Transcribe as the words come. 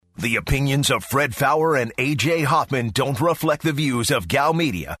The opinions of Fred Faour and A.J. Hoffman don't reflect the views of Gal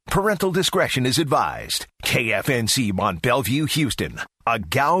Media. Parental discretion is advised. KFNC Mont Bellevue, Houston, a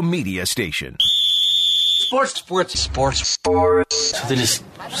Gal Media station. Sports. So they just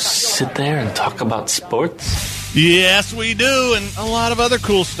sit there and talk about sports? Yes, we do, and a lot of other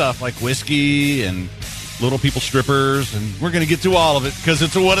cool stuff like whiskey and little people strippers, and we're going to get to all of it because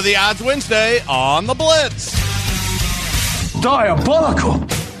it's a What Are the Odds Wednesday on the Blitz. Diabolical.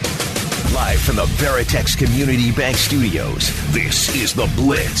 Live from the Veritex Community Bank Studios, this is The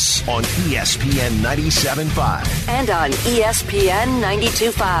Blitz on ESPN 97.5. And on ESPN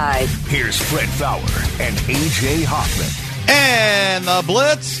 92.5. Here's Fred Faour and A.J. Hoffman. And The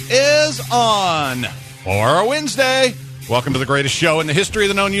Blitz is on for a Wednesday. Welcome to the greatest show in the history of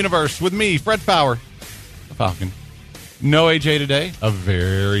the known universe with me, Fred Faour, the Falcon. No AJ today, a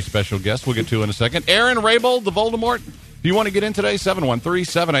very special guest we'll get to in a second. Aaron Raybold, the Voldemort. If you want to get in today,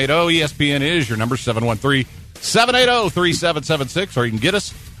 713-780. ESPN is your number, 713-780-3776. Or you can get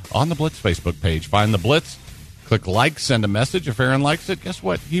us on the Blitz Facebook page. Find the Blitz, click like, send a message. If Aaron likes it, guess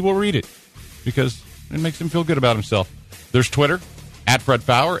what? He will read it because it makes him feel good about himself. There's Twitter, at Fred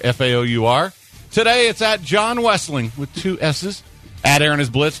Faour, F-A-O-U-R. Today, it's at John Wessling with two S's. At Aaron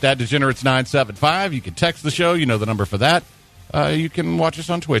is Blitzed, at Degenerates975. You can text the show. You know the number for that. You can watch us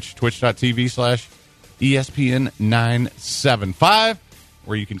on Twitch, twitch.tv/ESPN 975,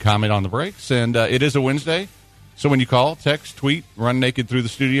 where you can comment on the breaks. And it is a Wednesday, so when you call, text, tweet, run naked through the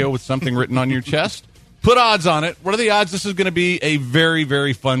studio with something written on your chest, put odds on it. What are the odds this is going to be a very,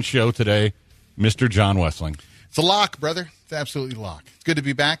 very fun show today, Mr. John Wessling? It's a lock, brother. It's absolutely a lock. It's good to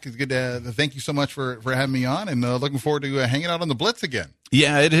be back. It's good to thank you so much for having me on, and looking forward to hanging out on the Blitz again.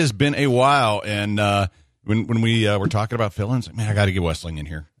 Yeah, it has been a while, and when we were talking about fill-ins, man, I got to get Wessling in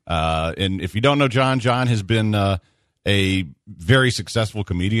here. And if you don't know John has been a very successful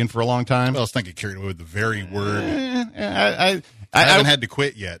comedian for a long time. Well, I was thinking carried away with the very word. I haven't had to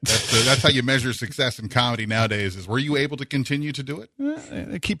quit yet. That's how you measure success in comedy nowadays. Is were you able to continue to do it?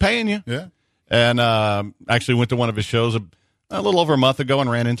 They keep paying you. Yeah. And actually went to one of his shows a little over a month ago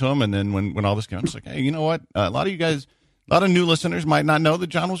and ran into him. And then when all this came, I was like, hey, you know what? A lot of you guys, a lot of new listeners might not know that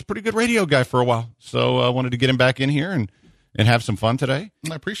John was a pretty good radio guy for a while. So I wanted to get him back in here and have some fun today.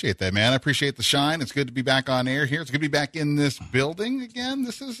 I appreciate that, man. I appreciate the shine. It's good to be back on air here. It's good to be back in this building again.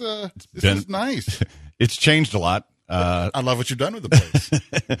 This is nice. It's changed a lot. I love what you've done with the place.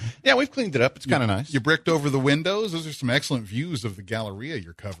 Yeah, we've cleaned it up. It's kind of nice. You bricked over the windows. Those are some excellent views of the Galleria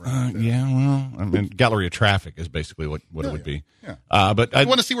you're covering. Yeah, well, I mean, Galleria traffic is basically what it would be. Yeah. But I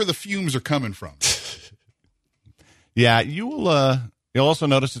want to see where the fumes are coming from. Yeah, you'll also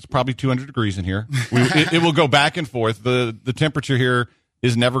notice it's probably 200 degrees in here. It will go back and forth. The temperature here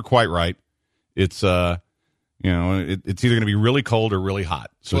is never quite right. It's it's either going to be really cold or really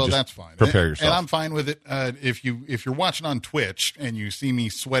hot. So well, that's fine. Prepare yourself. And I'm fine with it. If you're watching on Twitch and you see me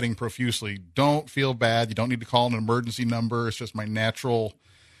sweating profusely, don't feel bad. You don't need to call an emergency number. It's just my natural,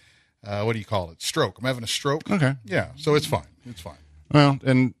 what do you call it? Stroke. I'm having a stroke. Okay. Yeah. So it's fine. It's fine. Well,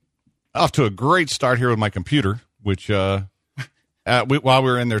 and off to a great start here with my computer, which while we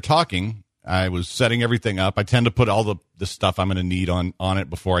were in there talking, I was setting everything up. I tend to put all the stuff I'm going to need on it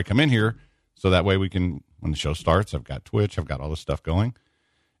before I come in here, so that way we can. When the show starts, I've got Twitch, I've got all this stuff going.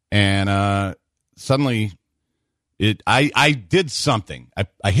 And suddenly, I did something.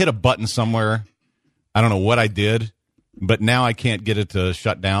 I hit a button somewhere. I don't know what I did, but now I can't get it to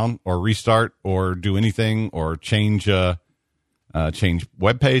shut down or restart or do anything or change web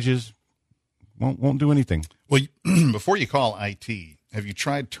pages. Won't do anything. Well, before you call IT, have you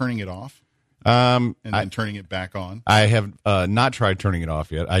tried turning it off and then turning it back on? I have not tried turning it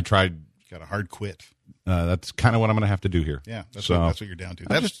off yet. I tried. You got a hard quit. That's kind of what I'm going to have to do here. Yeah, that's what you're down to.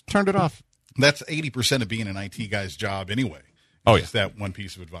 I just turned it off. That's 80% of being an IT guy's job anyway. Oh, yeah. Just that one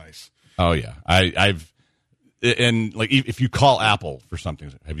piece of advice. Oh, yeah. And like if you call Apple for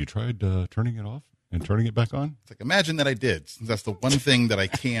something, have you tried turning it off and turning it back on? It's like, imagine that I did. That's the one thing that I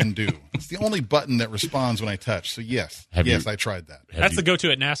can do. It's the only button that responds when I touch. So, yes, I tried that. That's the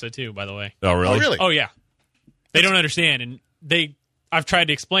go-to at NASA, too, by the way. Oh, really? Oh, really? Oh, yeah. They don't understand. And I've tried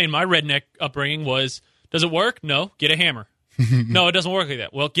to explain my redneck upbringing was, does it work? No. Get a hammer. No, it doesn't work like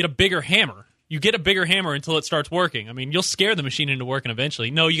that. Well, get a bigger hammer. You get a bigger hammer until it starts working. I mean, you'll scare the machine into working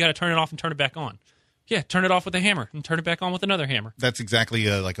eventually. No, you got to turn it off and turn it back on. Yeah, turn it off with a hammer and turn it back on with another hammer. That's exactly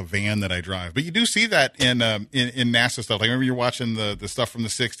like a van that I drive. But you do see that in NASA stuff. Like, remember you're watching the stuff from the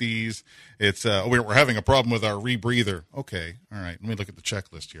 60s. It's we're having a problem with our rebreather. Okay, all right. Let me look at the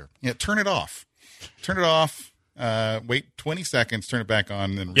checklist here. Yeah, turn it off. Turn it off. Wait 20 seconds, turn it back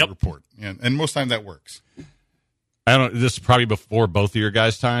on, and report. And most of the time that works. I don't. This is probably before both of your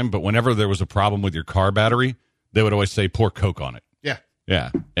guys' time, but whenever there was a problem with your car battery, they would always say pour Coke on it. Yeah.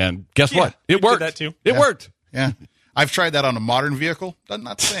 Yeah. And guess what? It worked. Did that too. It worked. Yeah. I've tried that on a modern vehicle.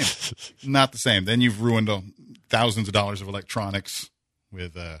 Not the same. Not the same. Then you've ruined thousands of dollars of electronics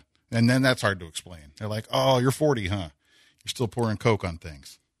with, and then that's hard to explain. They're like, oh, you're 40, huh? You're still pouring Coke on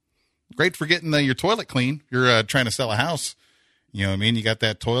things. Great for getting your toilet clean. You're trying to sell a house. You know what I mean? You got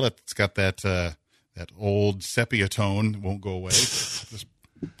that toilet that's got that old sepia tone. Won't go away. Just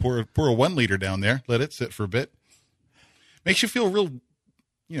pour a 1 liter down there. Let it sit for a bit. Makes you feel real,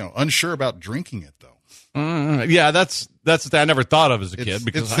 unsure about drinking it, though. Yeah, that's the thing I never thought of as a kid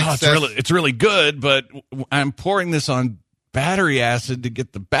because it's really good, but I'm pouring this on battery acid to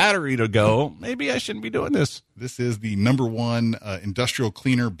get the battery to go. Maybe I shouldn't be doing this. This is the number one industrial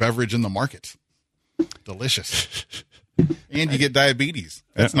cleaner beverage in the market. Delicious. And you get diabetes.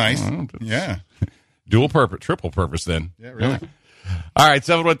 That's nice. Yeah. Dual purpose, triple purpose then. Yeah, really. All right,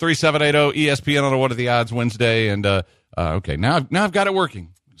 713-780 ESPN on a What Are the Odds Wednesday. And, okay, now I've got it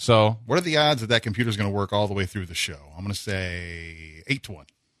working. So what are the odds that computer's going to work all the way through the show? I'm going to say 8-1.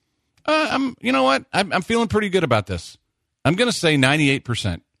 You know what? I'm feeling pretty good about this. I'm going to say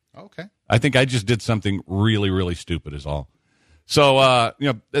 98%. Okay. I think I just did something really, really stupid is all. So,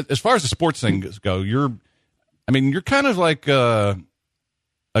 as far as the sports things go, you're kind of like a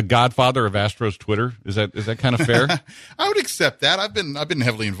godfather of Astros Twitter. Is that kind of fair? I would accept that. I've been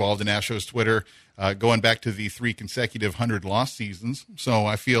heavily involved in Astros Twitter, going back to the 3 consecutive 100-loss seasons. So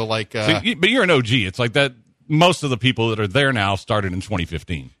I feel like, but you're an OG. It's like that. Most of the people that are there now started in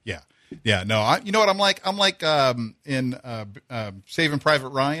 2015. Yeah. Yeah. No, you know what I'm like? I'm like in Saving Private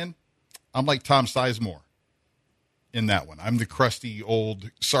Ryan. I'm like Tom Sizemore in that one. I'm the crusty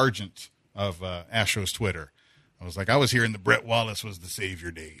old sergeant of Astros Twitter. I was here in the Brett Wallace was the savior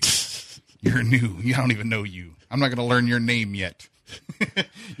days. You're new. I don't even know you. I'm not going to learn your name yet.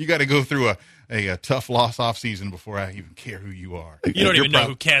 You got to go through a tough loss off season before I even care who you are. You don't even know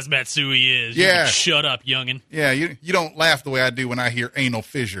who Kaz Matsui is. Yeah. You can shut up, youngin'. Yeah, you don't laugh the way I do when I hear anal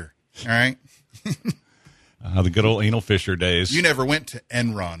fissure. All right? The good old anal fissure days. You never went to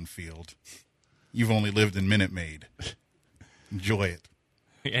Enron Field. You've only lived in Minute Maid. Enjoy it.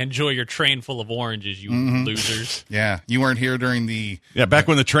 Enjoy your train full of oranges, you losers. Yeah, you weren't here during the... Yeah, back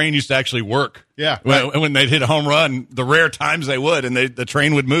when the train used to actually work. Yeah. When they'd hit a home run, the rare times they would, and the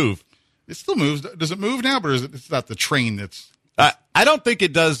train would move. It still moves. Does it move now, or it's not the train that's... I don't think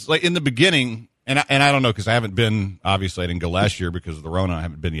it does. Like in the beginning, and I don't know because I haven't been, obviously I didn't go last year because of the Rona. I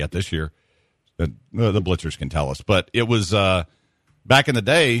haven't been yet this year. The Blitzers can tell us. But it was back in the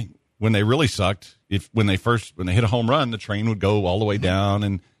day when they really sucked. When they hit a home run, the train would go all the way down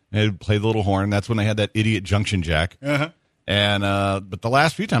and they'd play the little horn. That's when they had that idiot junction jack. Uh-huh. And but the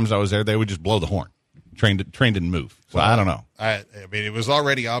last few times I was there, they would just blow the horn. Train didn't move. So I don't know. I mean, it was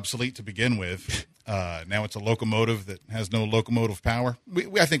already obsolete to begin with. Now it's a locomotive that has no locomotive power.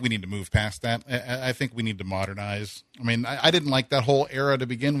 I think we need to move past that. I think we need to modernize. I mean, I didn't like that whole era to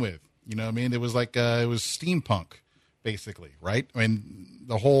begin with. You know what I mean? It was like it was steampunk, basically, right? I mean,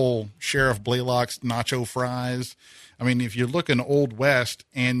 the whole Sheriff Blaylock's nacho fries. I mean, if you look in Old West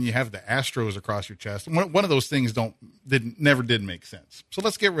and you have the Astros across your chest, one of those things never did make sense. So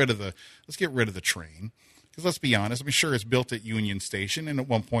let's get rid of the train. Because let's be honest, I mean, sure, it's built at Union Station, and at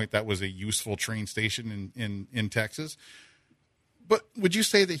one point that was a useful train station in Texas. But would you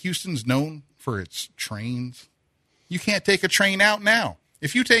say that Houston's known for its trains? You can't take a train out now.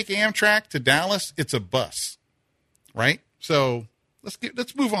 If you take Amtrak to Dallas, it's a bus, right? So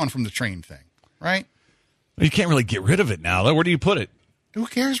let's move on from the train thing, right? You can't really get rid of it now. Where do you put it? Who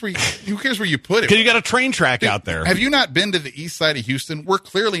cares where you put it? Because you got a train track out there. Have you not been to the east side of Houston? We're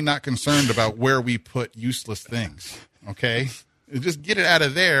clearly not concerned about where we put useless things, okay? Just get it out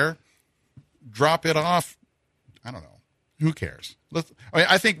of there, drop it off. I don't know. Who cares?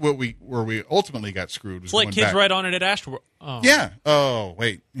 I think where we ultimately got screwed was it's like kids right on it at Astro. Oh. Yeah. Oh,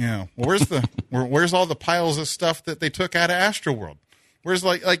 wait. Yeah. Well, where's all the piles of stuff that they took out of Astroworld? Where's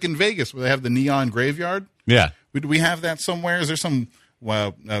like in Vegas where they have the neon graveyard? Yeah. Do we have that somewhere? Is there some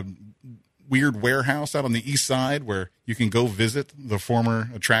weird warehouse out on the east side where you can go visit the former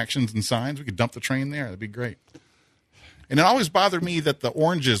attractions and signs? We could dump the train there. That'd be great. And it always bothered me that the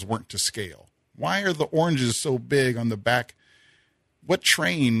oranges weren't to scale. Why are the oranges so big on the back? What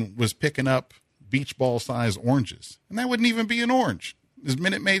train was picking up beach ball size oranges? And that wouldn't even be an orange. Does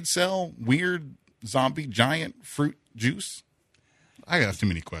Minute Maid sell weird zombie giant fruit juice? I got too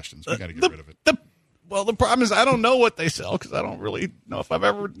many questions. We got to get rid of it. The problem is I don't know what they sell because I don't really know if I've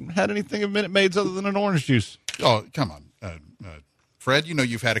ever had anything of Minute Maids other than an orange juice. Oh, come on. Fred, you know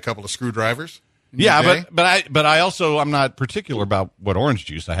you've had a couple of screwdrivers. Yeah, but I also I'm not particular about what orange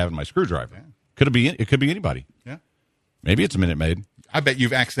juice I have in my screwdriver. Yeah. It could be anybody. Yeah. Maybe it's a Minute Maid. I bet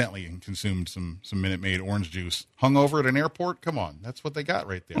you've accidentally consumed some Minute Maid orange juice. Hungover at an airport? Come on. That's what they got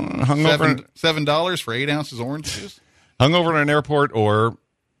right there. $7 for 8 ounces orange juice? Hungover at an airport, or,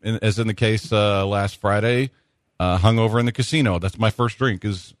 as in the case last Friday, hungover in the casino. That's my first drink,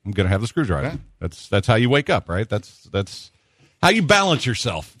 is I'm going to have the screwdriver. Yeah. That's how you wake up, right? That's how you balance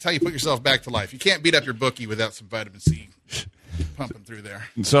yourself. That's how you put yourself back to life. You can't beat up your bookie without some vitamin C pumping through there.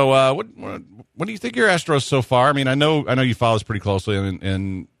 So, what do you think of your Astros so far? I mean, I know you follow us pretty closely,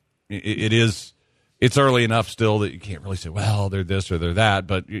 and it's early enough still that you can't really say, well, they're this or they're that,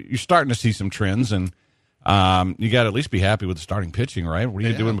 but you're starting to see some trends, and you got to at least be happy with the starting pitching, right? What do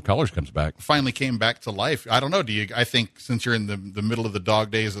you do when McCullers comes back? Finally came back to life. I don't know. I think since you're in the middle of the dog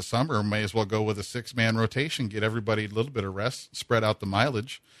days of summer, may as well go with a 6-man rotation, get everybody a little bit of rest, spread out the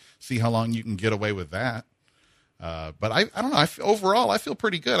mileage, see how long you can get away with that. But I don't know. Overall, I feel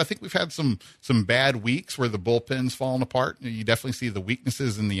pretty good. I think we've had some bad weeks where the bullpen's fallen apart. You definitely see the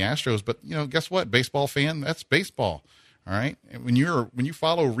weaknesses in the Astros. But guess what? Baseball fan, that's baseball. All right. And when you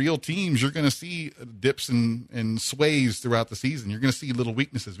follow real teams, you're going to see dips and sways throughout the season. You're going to see little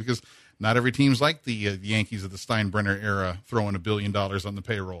weaknesses because not every team's like the Yankees of the Steinbrenner era, throwing $1 billion on the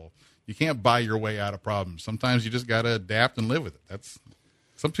payroll. You can't buy your way out of problems. Sometimes you just got to adapt and live with it.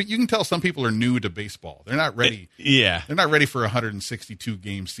 You can tell some people are new to baseball. They're not ready. Yeah. They're not ready for a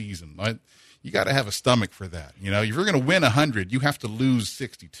 162-game season. You got to have a stomach for that. If you're going to win 100, you have to lose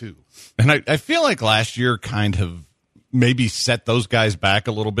 62. And I feel like last year kind of maybe set those guys back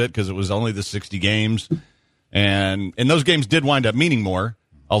a little bit because it was only the 60 games. And those games did wind up meaning more,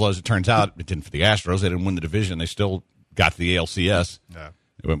 although as it turns out, it didn't for the Astros. They didn't win the division. They still got to the ALCS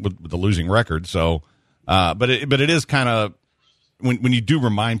with the losing record. So, but it is kind of, when you do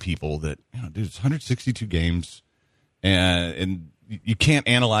remind people that, dude, it's 162 games, and you can't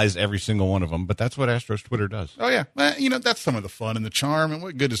analyze every single one of them, but that's what Astros Twitter does. Oh, yeah. Well, that's some of the fun and the charm. And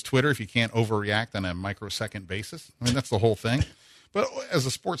what good is Twitter if you can't overreact on a microsecond basis? I mean, that's the whole thing. But as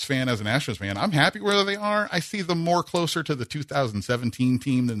a sports fan, as an Astros fan, I'm happy where they are. I see them more closer to the 2017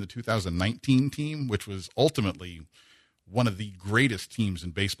 team than the 2019 team, which was ultimately one of the greatest teams in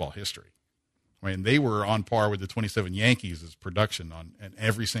baseball history. I mean, they were on par with the 27 Yankees as production on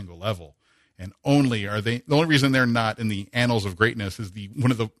every single level. And the only reason they're not in the annals of greatness is one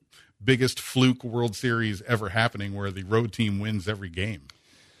of the biggest fluke World Series ever happening where the road team wins every game.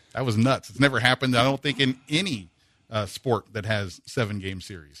 That was nuts. It's never happened, I don't think, in any sport that has 7-game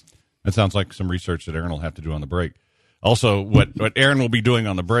series. That sounds like some research that Aaron will have to do on the break. Also, what Aaron will be doing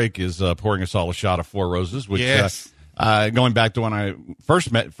on the break is pouring us all a shot of Four Roses, which yes. Going back to when I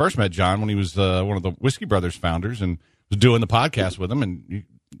first met John, when he was one of the Whiskey Brothers founders, and was doing the podcast with him, and you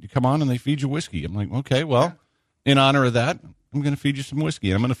come on and they feed you whiskey. I'm like, okay, well, in honor of that, I'm going to feed you some whiskey,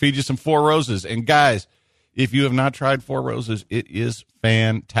 and I'm going to feed you some Four Roses. And guys, if you have not tried Four Roses, it is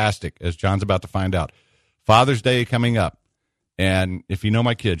fantastic, as John's about to find out. Father's Day coming up, and if you know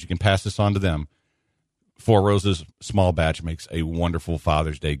my kids, you can pass this on to them. Four Roses small batch makes a wonderful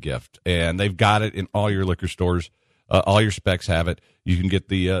Father's Day gift, and they've got it in all your liquor stores. All your specs have it. You can get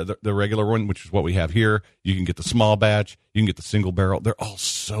the regular one, which is what we have here. You can get the small batch. You can get the single barrel. They're all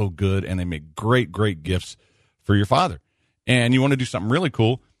so good, and they make great, great gifts for your father. And you want to do something really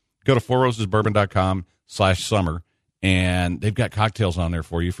cool, go to fourrosesbourbon.com/summer, and they've got cocktails on there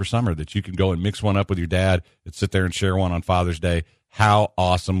for you for summer that you can go and mix one up with your dad and sit there and share one on Father's Day. How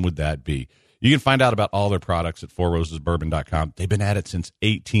awesome would that be? You can find out about all their products at fourrosesbourbon.com. They've been at it since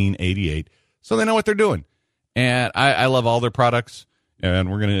 1888, so they know what they're doing. And I love all their products,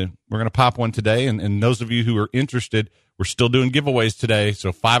 and we're gonna pop one today. And those of you who are interested, we're still doing giveaways today.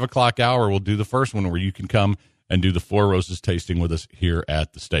 So 5 o'clock hour, we'll do the first one where you can come and do the Four Roses tasting with us here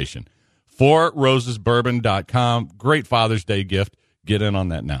at the station. fourrosesbourbon.com. Great Father's Day gift. Get in on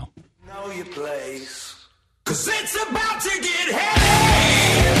that now. Know your place, 'cause it's about to get heavy.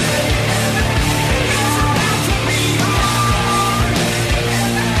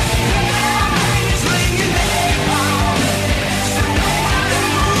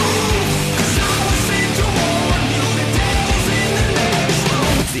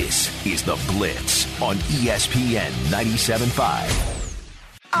 This is The Blitz on ESPN 97.5.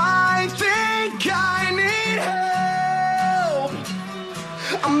 I think I need help.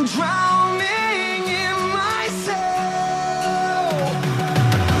 I'm drowning in myself.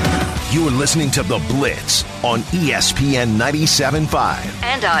 You're listening to The Blitz on ESPN 97.5.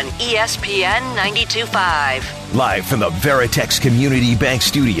 And on ESPN 92.5. Live from the Veritex Community Bank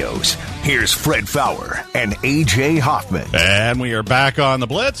Studios, here's Fred Faour and A.J. Hoffman. And we are back on The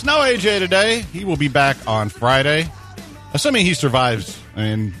Blitz. No AJ today. He will be back on Friday. Assuming he survives. I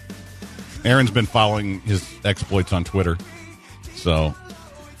mean, Aaron's been following his exploits on Twitter. So,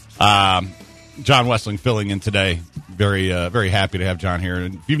 John Wessling filling in today. Very happy to have John here.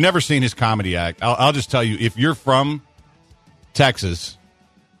 And if you've never seen his comedy act, I'll just tell you, if you're from Texas,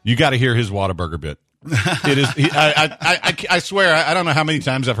 you got to hear his Whataburger bit. It is. I swear, I don't know how many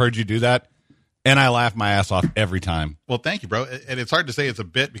times I've heard you do that, and I laugh my ass off every time. Well, thank you, bro. And it's hard to say it's a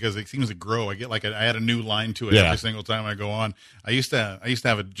bit because it seems to grow. I get I add a new line to it every single time I go on. I used to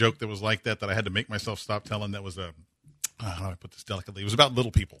have a joke that was like that I had to make myself stop telling. That was how do I put this delicately? It was about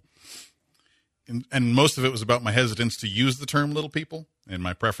little people. And most of it was about my hesitance to use the term little people and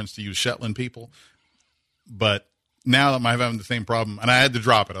my preference to use Shetland people. But now I'm having the same problem, and I had to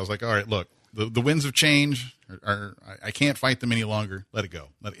drop it. I was like, all right, look, the winds of change, I can't fight them any longer. Let it go.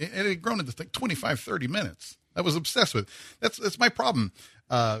 It had grown into 25, 30 minutes. I was obsessed with it. That's my problem,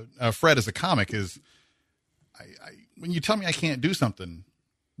 Fred, as a comic, is when you tell me I can't do something,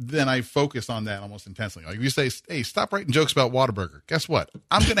 then I focus on that almost intensely. Like if you say, hey, stop writing jokes about Whataburger. Guess what?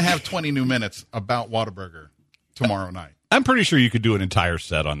 I'm going to have 20 new minutes about Whataburger tomorrow night. I'm pretty sure you could do an entire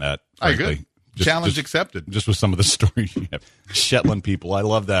set on that. I could. Challenge accepted. Just with some of the stories you have. Shetland people. I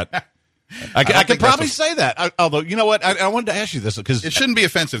love that. I could probably say that. Although, you know what? I wanted to ask you this because it shouldn't be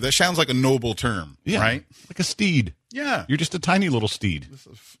offensive. That sounds like a noble term, right? Like a steed. Yeah. You're just a tiny little steed.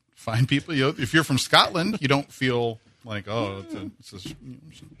 Fine people. If you're from Scotland, you don't feel like, oh,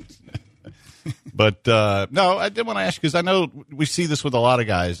 But no, I did want to ask you because I know we see this with a lot of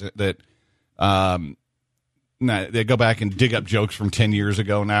guys that they go back and dig up jokes from 10 years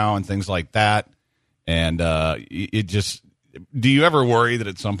ago now and things like that. And it just, do you ever worry that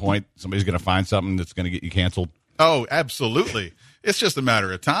at some point somebody's going to find something that's going to get you canceled? Oh, absolutely. It's just a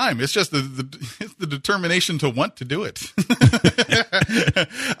matter of time. It's just it's the determination to want to do it.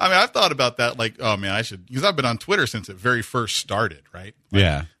 I mean, I've thought about that. Like, oh man, I should, because I've been on Twitter since it very first started, right?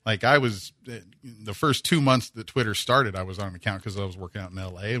 Like I was the first 2 months that Twitter started, I was on an account because I was working out in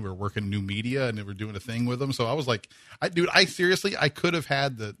LA. We were working new media and we were doing a thing with them. So I was like, I could have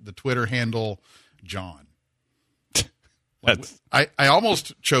had the Twitter handle John. I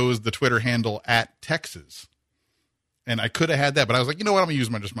almost chose the Twitter handle @Texas. And I could have had that, but I was like, you know what? I'm going to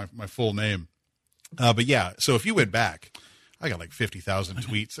use my full name. But yeah, so if you went back, I got like 50,000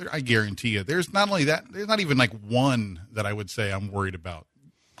 tweets. I guarantee you, there's not only that, there's not even like one that I would say I'm worried about.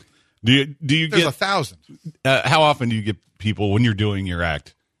 Do you there's get 1,000? How often do you get people when you're doing your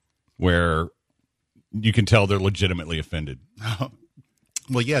act where you can tell they're legitimately offended?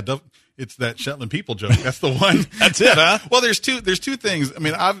 Well, yeah, it's that Shetland people joke. That's the one. That's it, huh? Well, there's two things. I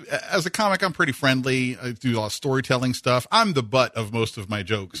mean, as a comic, I'm pretty friendly. I do a lot of storytelling stuff. I'm the butt of most of my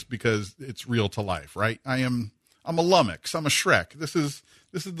jokes because it's real to life, right? I'm a lummox. I'm a Shrek. This is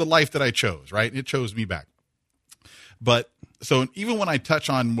the life that I chose, right? It chose me back. But so even when I touch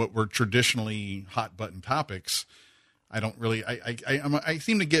on what were traditionally hot button topics, I don't really. I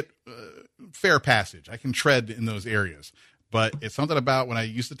seem to get fair passage. I can tread in those areas. But it's something about when I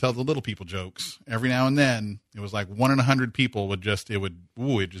used to tell the little people jokes, every now and then, it was like 1 in 100 people would just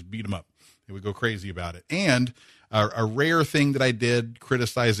beat them up. They would go crazy about it. And a rare thing that I did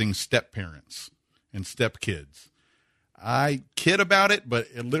criticizing step parents and step kids. I kid about it, but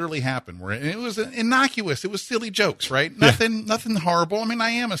it literally happened. And it was innocuous. It was silly jokes, right? Nothing horrible. I mean, I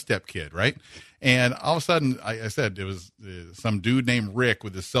am a step kid, right? And all of a sudden, I said it was some dude named Rick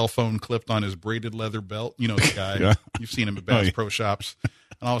with his cell phone clipped on his braided leather belt. You know the guy. Yeah. You've seen him at Bass Pro Shops. And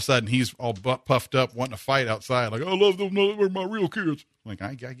all of a sudden, he's all puffed up, wanting to fight outside. Like, I love them. They're my real kids. I'm like,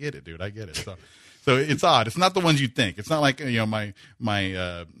 I get it, dude. I get it. So it's odd. It's not the ones you'd think. It's not like, you know,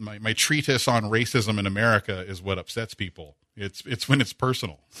 my treatise on racism in America is what upsets people. It's when it's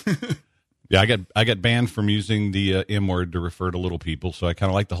personal. Yeah, I got banned from using the M word to refer to little people, so I kind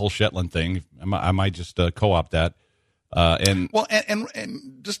of like the whole Shetland thing. I might just co-opt that. And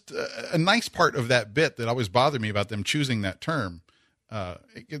just a nice part of that bit that always bothered me about them choosing that term.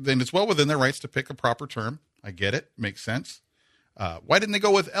 Then it's well within their rights to pick a proper term. I get it, makes sense. Why didn't they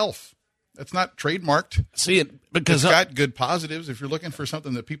go with elf? That's not trademarked. See it because it's got good positives if you're looking for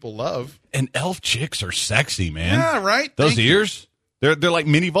something that people love. And elf chicks are sexy, man. Yeah, right. Those ears, they're like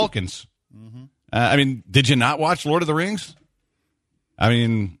mini Vulcans. Mm-hmm. I mean, did you not watch Lord of the Rings? I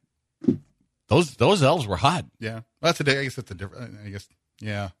mean, those elves were hot. Yeah, well, that's a day. I guess that's a different. I guess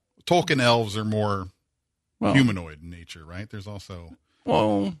yeah. Tolkien elves are more humanoid in nature, right? There's also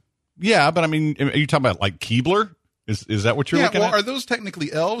Yeah, but I mean, are you talking about like Keebler? Is that what you're looking at? Are those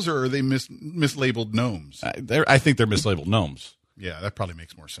technically elves or are they mislabeled gnomes? I think they're mislabeled gnomes. Yeah, that probably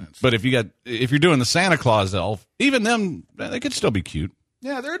makes more sense. But if you're doing the Santa Claus elf, even them, they could still be cute.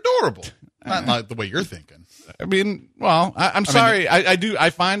 Yeah, they're adorable. Not like the way you're thinking. I mean, well, I'm sorry. I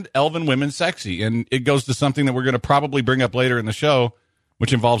find elven women sexy, and it goes to something that we're going to probably bring up later in the show,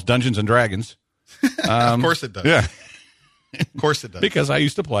 which involves Dungeons and Dragons. Of course it does. Yeah. Of course it does. Because I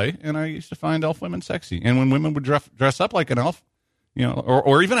used to play, and I used to find elf women sexy. And when women would dress up like an elf,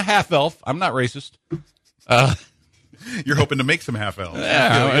 or even a half elf, I'm not racist. You're hoping to make some half elves.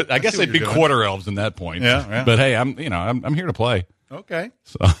 Yeah, I guess they'd be quarter elves in that point. Yeah. But hey, I'm here to play. Okay.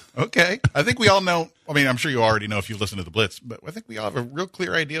 So okay. I think we all know. I mean, I'm sure you already know if you listen to the Blitz, but I think we all have a real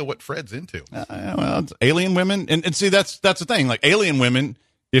clear idea what Fred's into. Well, it's alien women, and see that's the thing. Like alien women,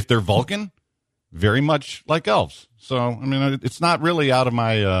 if they're Vulcan, very much like elves. So I mean, it's not really out of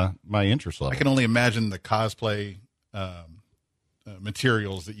my my interest level. I can only imagine the cosplay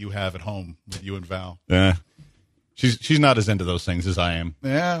materials that you have at home with you and Val. Yeah. She's not as into those things as I am.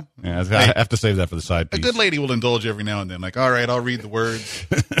 Yeah. I have to save that for the side piece. A good lady will indulge every now and then. Like, all right, I'll read the words.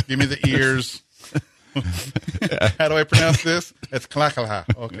 Give me the ears. How do I pronounce this? It's kalakaha.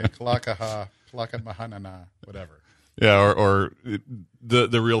 Okay, kalakaha, kalakamahanana, whatever. Yeah, or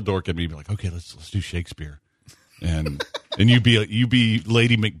the real dork in me be like, okay, let's do Shakespeare, and you be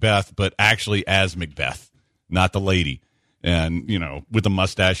Lady Macbeth, but actually as Macbeth, not the lady, and with the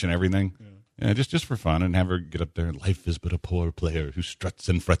mustache and everything. Yeah, just for fun, and have her get up there. Life is but a poor player who struts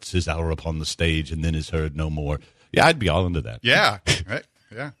and frets his hour upon the stage, and then is heard no more. Yeah, I'd be all into that. Yeah, right.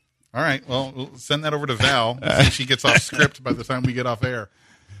 Yeah. All right. Well, we'll send that over to Val. See if she gets off script by the time we get off air.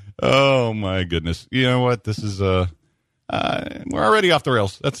 Oh my goodness! You know what? This is we're already off the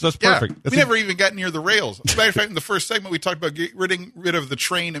rails. That's perfect. We never even got near the rails. As a matter of fact, in the first segment, we talked about getting rid of the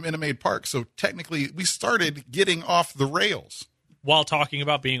train at Minute Maid Park. So technically, we started getting off the rails. While talking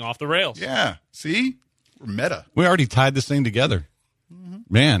about being off the rails. Yeah. See? We're meta. We already tied this thing together. Mm-hmm.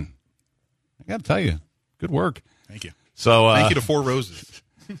 Man, I got to tell you, good work. Thank you. So thank you to Four Roses.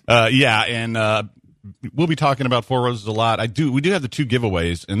 Yeah, and we'll be talking about Four Roses a lot. We do have the 2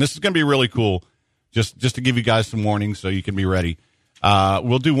 giveaways, and this is going to be really cool. Just to give you guys some warnings so you can be ready.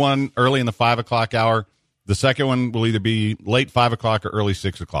 We'll do one early in the 5 o'clock hour. The second one will either be late 5 o'clock or early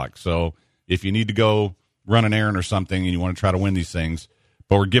 6 o'clock. So if you need to go run an errand or something and you want to try to win these things,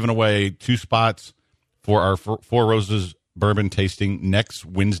 but we're giving away 2 spots for our Four Roses bourbon tasting next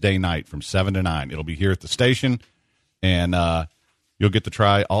Wednesday night from 7 to 9. It'll be here at the station, and you'll get to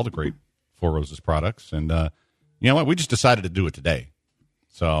try all the great Four Roses products. And you know what? We just decided to do it today.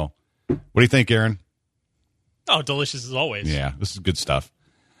 So what do you think, Aaron? Oh, delicious as always. Yeah, this is good stuff.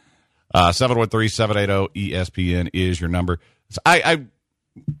 713-780-ESPN is your number. So I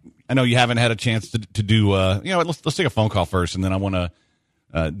know you haven't had a chance to do, let's take a phone call first, and then I want to,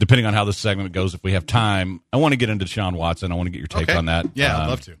 depending on how this segment goes, if we have time, I want to get into Deshaun Watson. I want to get your take on that. Yeah, I'd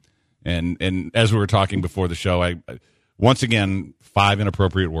love to. And as we were talking before the show, I once again, 5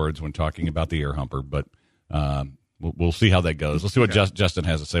 inappropriate words when talking about the air humper, but we'll see how that goes. Let's see what Justin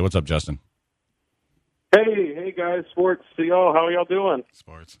has to say. What's up, Justin? Hey guys, sports to y'all. How are y'all doing?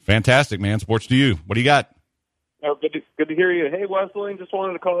 Sports. Fantastic, man. Sports to you. What do you got? Oh, good to hear you. Hey, Wessling, just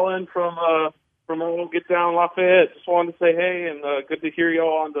wanted to call in from old Get Down Lafayette. Just wanted to say hey, and good to hear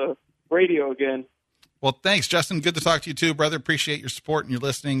y'all on the radio again. Well, thanks, Justin. Good to talk to you, too, brother. Appreciate your support and your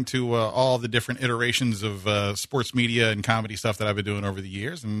listening to all the different iterations of sports media and comedy stuff that I've been doing over the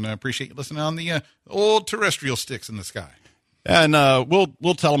years, and I appreciate you listening on the old terrestrial sticks in the sky. And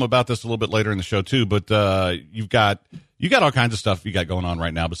we'll tell them about this a little bit later in the show, too, but you got all kinds of stuff you got going on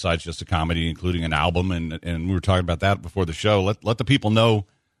right now besides just a comedy, including an album, and we were talking about that before the show. Let the people know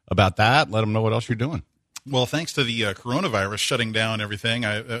about that. Let them know what else you're doing. Well, thanks to the coronavirus shutting down everything,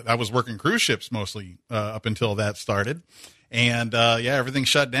 I was working cruise ships mostly up until that started. And, everything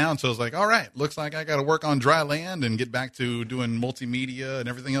shut down. So I was like, all right, looks like I got to work on dry land and get back to doing multimedia and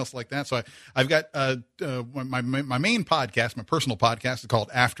everything else like that. So I've got my main podcast, my personal podcast is called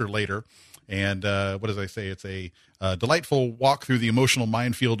After Later. And what does I say? It's a delightful walk through the emotional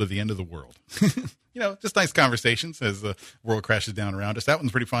minefield of the end of the world. Just nice conversations as the world crashes down around us. That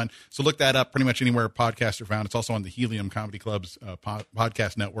one's pretty fun. So look that up pretty much anywhere podcasts are found. It's also on the Helium Comedy Club's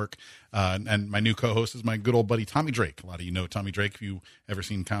podcast network. And my new co-host is my good old buddy, Tommy Drake. A lot of you know Tommy Drake if you've ever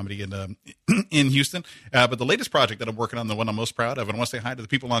seen comedy in Houston. But the latest project that I'm working on, the one I'm most proud of, and I want to say hi to the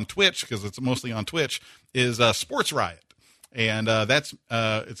people on Twitch because it's mostly on Twitch, is Sports Riot. And that's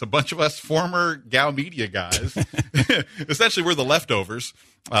it's a bunch of us former Gal Media guys. Essentially, we're the leftovers.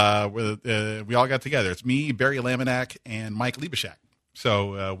 We all got together. It's me, Barry Laminack, and Mike Liebeshak.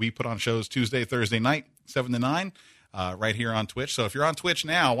 So we put on shows Tuesday, Thursday night, 7 to 9, right here on Twitch. So if you're on Twitch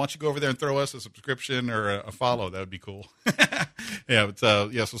now, why don't you go over there and throw us a subscription or a follow? That would be cool.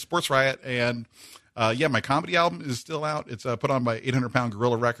 So Sports Riot. And my comedy album is still out. It's put on by 800 Pound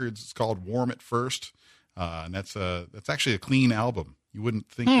Gorilla Records. It's called Warm at First. And that's actually a clean album. You wouldn't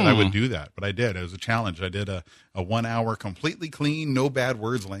think that I would do that, but I did. It was a challenge. I did a 1 hour completely clean, no bad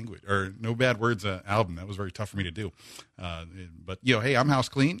words album. That was very tough for me to do. But hey, I'm house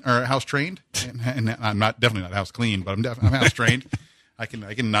trained, and I'm definitely not house clean, but I'm house trained. I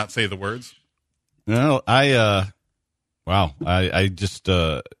can not say the words. No, I just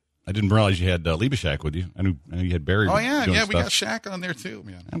I didn't realize you had Liebeshack with you. I knew you had Barry. Oh yeah, we got Shaq on there too,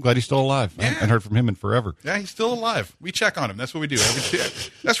 man. I'm glad he's still alive. Yeah. I haven't heard from him in forever. Yeah, he's still alive. We check on him. That's what we do.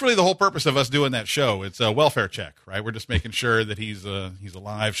 That's really the whole purpose of us doing that show. It's a welfare check, right? We're just making sure that he's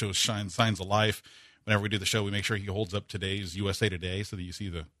alive, shows signs of life. Whenever we do the show, we make sure he holds up today's USA Today so that you see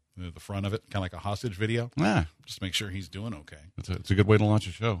the front of it, kind of like a hostage video. Yeah. Just make sure he's doing okay. It's a good way to launch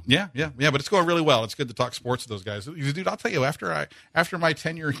a show. Yeah, but it's going really well. It's good to talk sports to those guys. Dude, I'll tell you, after my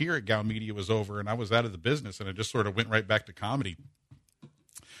tenure here at Gow Media was over and I was out of the business and I just sort of went right back to comedy,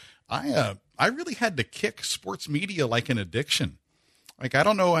 I really had to kick sports media like an addiction. Like, I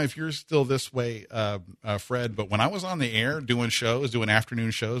don't know if you're still this way, Fred, but when I was on the air doing afternoon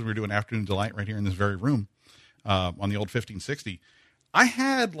shows, we were doing Afternoon Delight right here in this very room on the old 1560, I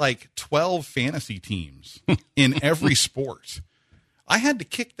had like 12 fantasy teams in every sport. I had to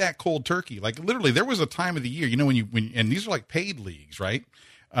kick that cold turkey. Like, literally, there was a time of the year, and these are like paid leagues, right?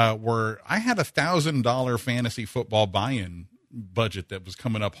 Where I had $1,000 fantasy football buy-in budget that was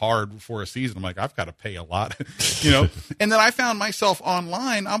coming up hard for a season. I'm like, I've got to pay a lot, And then I found myself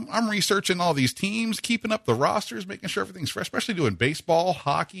online. I'm researching all these teams, keeping up the rosters, making sure everything's fresh, especially doing baseball,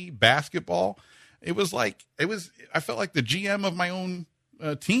 hockey, basketball. I felt like the GM of my own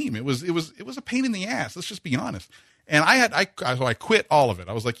team. It was a pain in the ass. Let's just be honest. And I quit all of it.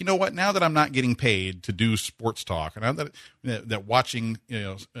 I was like, you know what? Now that I'm not getting paid to do sports talk, and that watching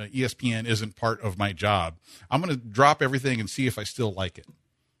ESPN isn't part of my job, I'm going to drop everything and see if I still like it.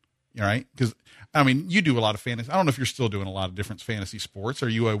 All right? Because you do a lot of fantasy. I don't know if you're still doing a lot of different fantasy sports. Are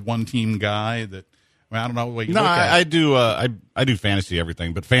you a one-team guy that? I don't know what you look at. I do. I do fantasy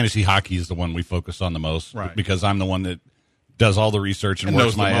everything, but fantasy hockey is the one we focus on the most, right? Because I'm the one that does all the research and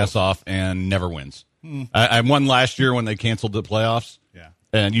works my ass off and never wins. I won last year when they canceled the playoffs. Yeah,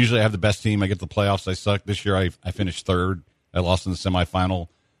 and usually I have the best team. I get the playoffs. I suck. This year I finished third. I lost in the semifinal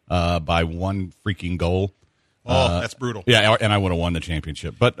by one freaking goal. Oh, that's brutal. Yeah, and I would have won the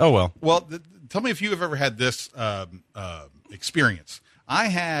championship, but oh well. Well, tell me if you have ever had this experience. I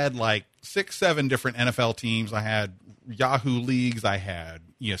had like 6-7 different NFL teams. I had Yahoo leagues. I had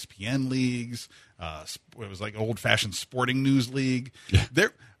ESPN leagues. It was like old-fashioned sporting news league. Yeah.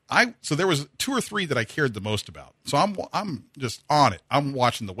 There was 2 or 3 that I cared the most about. So I'm just on it. I'm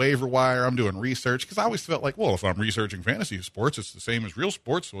watching the waiver wire. I'm doing research because I always felt like, well, if I'm researching fantasy sports, it's the same as real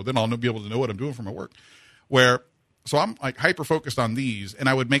sports. So then I'll be able to know what I'm doing for my work. So I'm like hyper-focused on these, and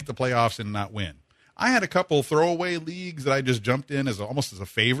I would make the playoffs and not win. I had a couple throwaway leagues that I just jumped in almost as a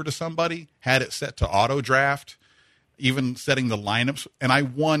favor to somebody, had it set to auto draft, even setting the lineups, and I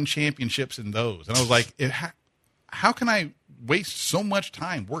won championships in those. And I was like, how can I waste so much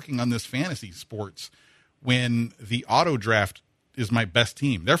time working on this fantasy sports when the auto draft is my best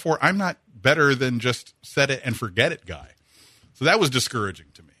team? Therefore, I'm not better than just set it and forget it guy. So that was discouraging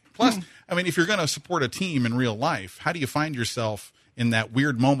to me. Plus, if you're going to support a team in real life, how do you find yourself in that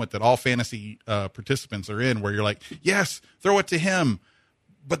weird moment that all fantasy participants are in where you're like, yes, throw it to him,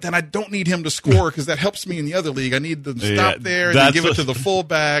 but then I don't need him to score because that helps me in the other league. I need them to stop there and then give it to the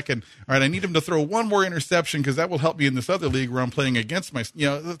fullback. And all right, I need him to throw one more interception because that will help me in this other league where I'm playing against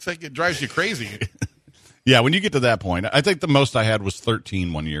it's like it drives you crazy. Yeah, when you get to that point, I think the most I had was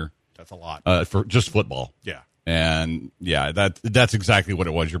 13 one year. That's a lot. For just football. Yeah. And yeah, that's exactly what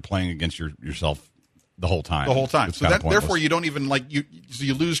it was. You're playing against yourself the whole time. So therefore, you don't even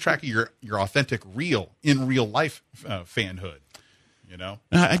you lose track of your authentic, in real life fanhood.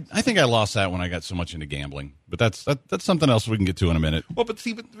 I think I lost that when I got so much into gambling, but that's something else we can get to in a minute. Well, but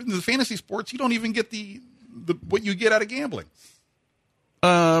in the fantasy sports, you don't even get the what you get out of gambling.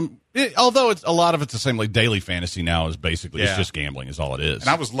 Although a lot of it's the same. Like daily fantasy now is basically it's just gambling is all it is. And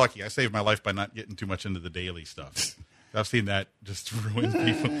I was lucky. I saved my life by not getting too much into the daily stuff. I've seen that just ruin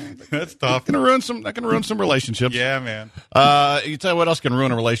people. That's tough. That can ruin some relationships. Yeah, man. You tell you what else can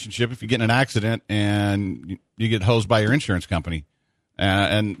ruin a relationship if you get in an accident and you get hosed by your insurance company,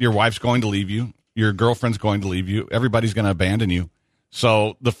 and your wife's going to leave you, your girlfriend's going to leave you, everybody's going to abandon you.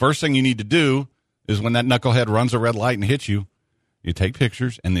 So the first thing you need to do is when that knucklehead runs a red light and hits you, You take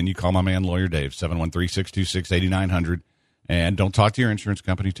pictures, and then you call my man, Lawyer Dave, 713-626-8900. And don't talk to your insurance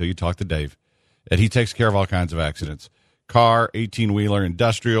company until you talk to Dave. And he takes care of all kinds of accidents. Car, 18-wheeler,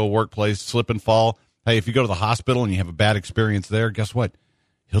 industrial, workplace, slip and fall. Hey, if you go to the hospital and you have a bad experience there, guess what?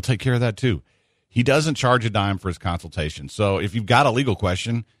 He'll take care of that too. He doesn't charge a dime for his consultation. So if you've got a legal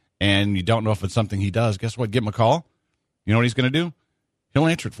question and you don't know if it's something he does, guess what? Give him a call. You know what he's going to do? He'll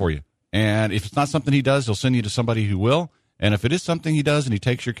answer it for you. And if it's not something he does, he'll send you to somebody who will. And if it is something he does and he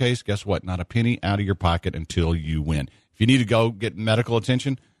takes your case, guess what? Not a penny out of your pocket until you win. If you need to go get medical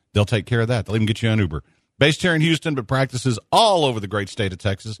attention, they'll take care of that. They'll even get you an Uber. Based here in Houston, but practices all over the great state of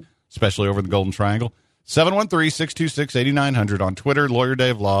Texas, especially over the Golden Triangle. 713-626-8900 on Twitter, Lawyer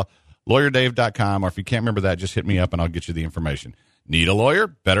Dave Law, lawyerdave.com. Or if you can't remember that, just hit me up and I'll get you the information. Need a lawyer?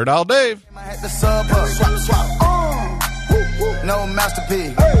 Better dial Dave. No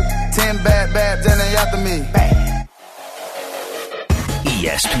masterpiece. 10 bad, then they after me.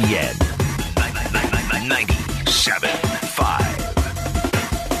 ESPN 97.5.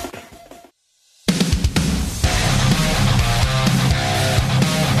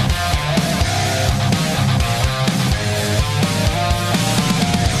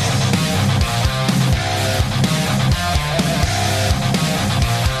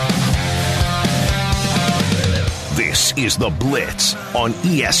 This is The Blitz on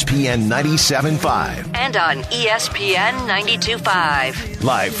ESPN 97.5. And on ESPN 92.5.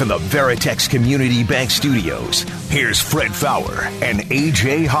 Live from the Veritex Community Bank Studios, here's Fred Faour and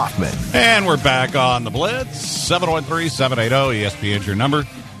A.J. Hoffman. And we're back on The Blitz. 713-780, ESPN's your number.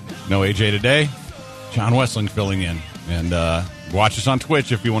 No A.J. today. John Wessling filling in. And watch us on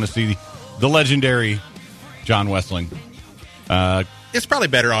Twitch if you want to see the legendary John Wessling. It's probably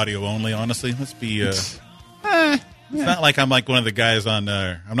better audio only, honestly. Let's be... It's not like I'm like one of the guys on.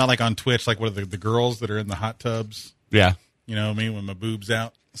 I'm not like on Twitch, like one of the girls that are in the hot tubs. Yeah, you know me when my boobs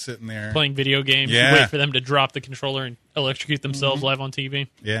out, sitting there playing video games. Yeah. You wait for them to drop the controller and electrocute themselves live on TV.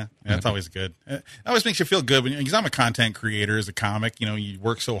 Yeah, that's always good. It always makes you feel good because I'm a content creator as a comic. You know, you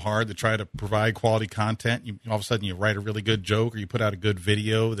work so hard to try to provide quality content. All of a sudden, you write a really good joke or you put out a good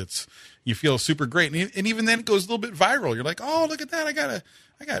video you feel super great, and even then it goes a little bit viral. You're like, oh, look at that! I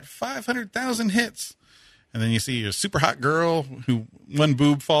got 500,000 hits. And then you see a super hot girl who one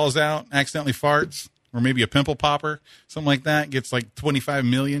boob falls out, accidentally farts, or maybe a pimple popper, something like that, gets like 25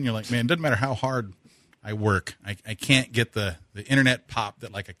 million. You're like, man, it doesn't matter how hard I work. I can't get the internet pop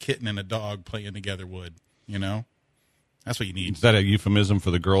that like a kitten and a dog playing together would, you know? That's what you need. Is that a euphemism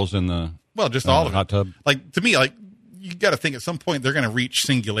for the girls in the just all of hot tub? Like, to me, like, you got to think at some point they're going to reach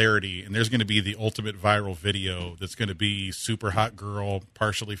singularity, and there's going to be the ultimate viral video that's going to be super hot girl,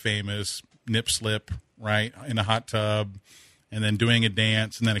 partially famous, nip slip, right, in a hot tub, and then doing a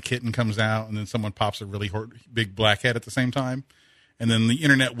dance, and then a kitten comes out, and then someone pops a really big black head at the same time, and then the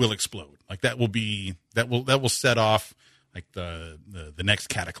internet will explode. Like that will set off like the next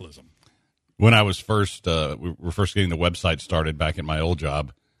cataclysm. When I was first, we were first getting the website started back at my old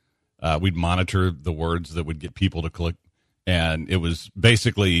job, we'd monitor the words that would get people to click, and it was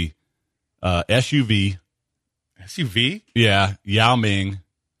basically SUV. SUV? Yeah, Yao Ming.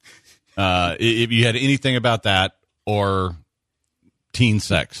 If you had anything about that or teen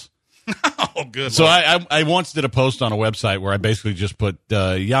sex. Oh, good. So I once did a post on a website where I basically just put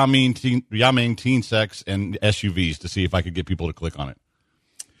Yao Ming, teen sex, and SUVs to see if I could get people to click on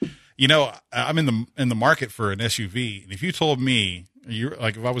it. You know, I'm in the market for an SUV, and if you told me, you're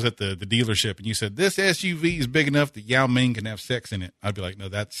like, if I was at the dealership and you said this SUV is big enough that Yao Ming can have sex in it, I'd be like, no,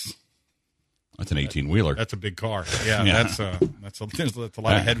 that's an 18-wheeler. That's a big car. Yeah. That's a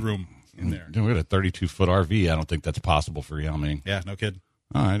lot of headroom in there. Dude, we got a 32-foot RV. I don't think that's possible for Yao Ming. Yeah, no kid.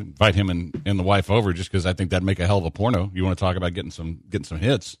 All right, invite him and the wife over just because I think that'd make a hell of a porno. You want to talk about getting some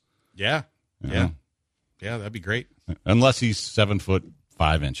hits? Yeah, that'd be great. Unless he's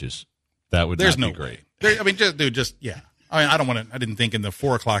 7'5". That would There's not no be great. I mean, yeah. I mean, I don't want to. I didn't think in the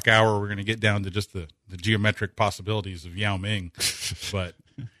 4 o'clock hour we're going to get down to just the geometric possibilities of Yao Ming, but.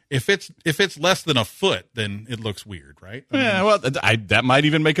 If it's less than a foot, then it looks weird, right? That might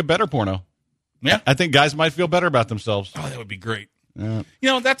even make a better porno. Yeah, I think guys might feel better about themselves. Oh, that would be great. Yeah. You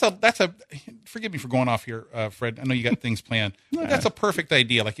know, that's a. Forgive me for going off here, Fred. I know you got things planned. But that's a perfect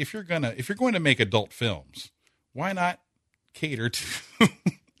idea. Like if you're going to make adult films, why not cater to?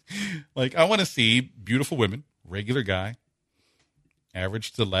 Like I want to see beautiful women, regular guy,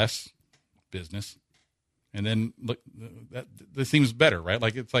 average to less business. And then look, that seems better, right?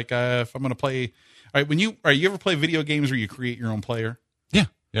 Like it's like if I'm going to play, all right. You ever play video games where you create your own player?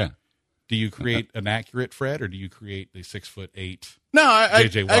 Yeah. Do you create an accurate Fred, or do you create the 6'8"? No,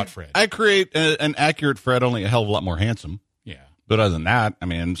 JJ Watt Fred. I create an accurate Fred, only a hell of a lot more handsome. Yeah. But other than that, I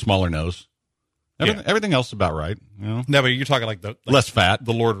mean, smaller nose. Everything else is about right. You know? No, but you're talking like less fat,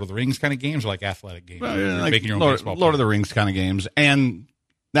 the Lord of the Rings kind of games, or like athletic games. Well, You're like making your own Lord, baseball. Lord of the Rings kind of games. And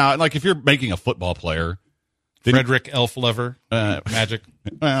now, like if you're making a football player, Frederick Elflever, Magic.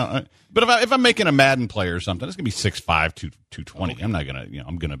 Well, but if I'm making a Madden player or something, it's gonna be 6'5", 220. Okay. I'm not gonna,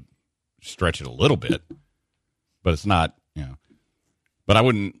 I'm gonna stretch it a little bit, but it's not, But I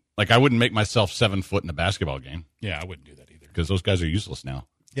wouldn't make myself 7 foot in a basketball game. Yeah, I wouldn't do that either because those guys are useless now.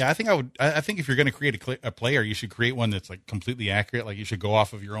 Yeah, I think I would. I think if you're going to create a player, you should create one that's like completely accurate. Like you should go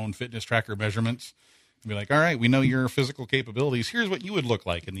off of your own fitness tracker measurements and be like, all right, we know your physical capabilities. Here's what you would look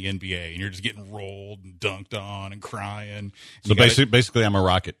like in the NBA, and you're just getting rolled and dunked on and crying. So basically, I'm a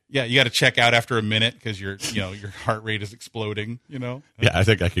rocket. Yeah, you got to check out after a minute because your heart rate is exploding. Yeah, I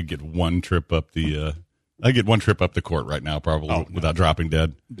think I could get one trip up the. I get one trip up the court right now, probably without dropping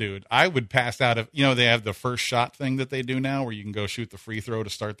dead. Dude, I would pass out of. They have the first shot thing that they do now, where you can go shoot the free throw to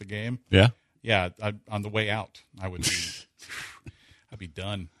start the game. Yeah, yeah. On the way out, I would be. I'd be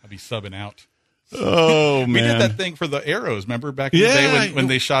done. I'd be subbing out. Oh man, we did that thing for the arrows. Remember back in the day when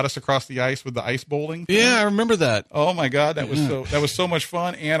they shot us across the ice with the ice bowling thing? Yeah, I remember that. Oh my god, that was so much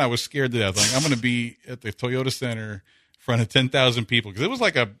fun, and I was scared to death. Like, I'm going to be at the Toyota Center in front of 10,000 people because it was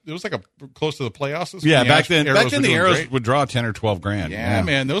like a close to the playoffs. Yeah, back then the arrows would draw 10 or 12 grand. Yeah,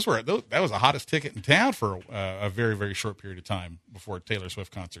 man, that was the hottest ticket in town for a very, very short period of time before Taylor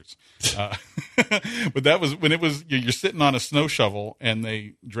Swift concerts. But that was when it was you're sitting on a snow shovel and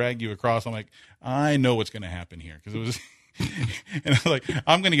they drag you across. I'm like, I know what's going to happen here because it was. And I'm like,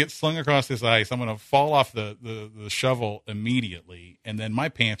 I'm going to get slung across this ice. I'm going to fall off the shovel immediately, and then my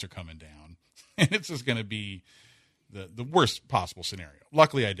pants are coming down, and it's just going to be the worst possible scenario.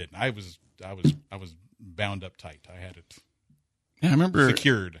 Luckily, I didn't. I was bound up tight. I had it. Yeah, I remember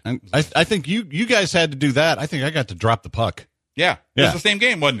secured. I think you guys had to do that. I think I got to drop the puck. Yeah, it was the same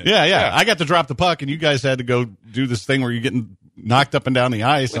game, wasn't it? Yeah. I got to drop the puck, and you guys had to go do this thing where you're getting knocked up and down the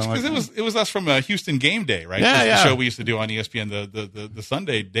ice. Because it was us from Houston Game Day, right? Yeah, the show we used to do on ESPN, the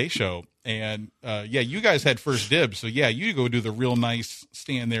Sunday day show, and you guys had first dibs, so you go do the real nice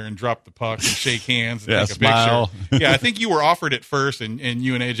stand there and drop the puck and shake hands and take a smile. Picture. Yeah, I think you were offered it first, and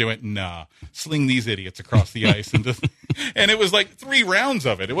you and AJ went, nah, sling these idiots across the ice, and and it was like 3 rounds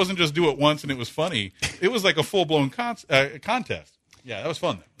of it. It wasn't just do it once and it was funny. It was like a full blown contest. Yeah, that was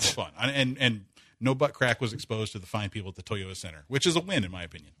fun. It was fun, and no butt crack was exposed to the fine people at the Toyota Center, which is a win in my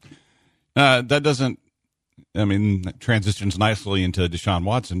opinion. That doesn't. I mean, that transitions nicely into Deshaun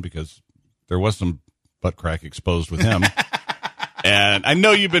Watson because there was some butt crack exposed with him. And I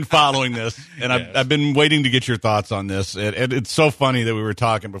know you've been following this, and yes. I've been waiting to get your thoughts on this. And it's so funny that we were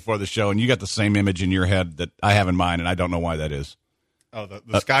talking before the show, and you got the same image in your head that I have in mind, and I don't know why that is. Oh,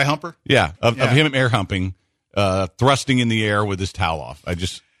 the sky humper? Yeah, of him air humping, thrusting in the air with his towel off. I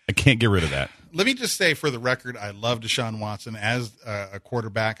can't get rid of that. Let me just say, for the record, I love Deshaun Watson as a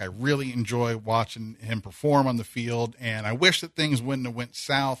quarterback. I really enjoy watching him perform on the field, and I wish that things wouldn't have went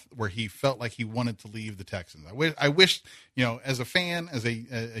south where he felt like he wanted to leave the Texans. I wish, as a fan, as a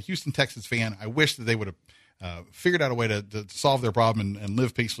Houston Texans fan, I wish that they would have figured out a way to solve their problem and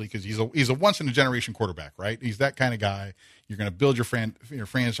live peacefully because he's a once-in-a-generation quarterback, right? He's that kind of guy. You're going to build your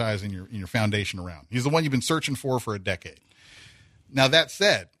franchise and your foundation around. He's the one you've been searching for a decade. Now, that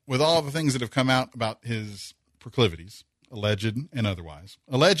said, with all the things that have come out about his proclivities, alleged and otherwise,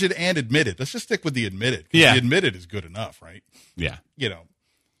 alleged and admitted, let's just stick with the admitted. Yeah. The admitted is good enough, right? Yeah.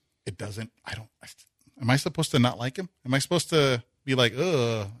 It doesn't, am I supposed to not like him? Am I supposed to be like,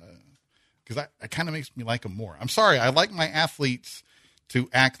 ugh? Because it kind of makes me like him more. I'm sorry. I like my athletes to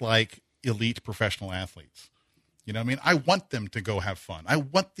act like elite professional athletes. You know what I mean? I want them to go have fun. I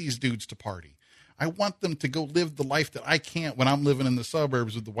want these dudes to party. I want them to go live the life that I can't when I'm living in the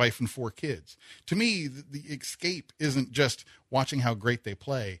suburbs with the wife and 4 kids. To me, the escape isn't just watching how great they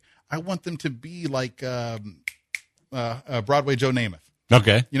play. I want them to be like Broadway Joe Namath.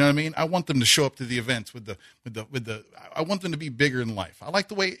 Okay. You know what I mean? I want them to show up to the events with the I want them to be bigger in life. I like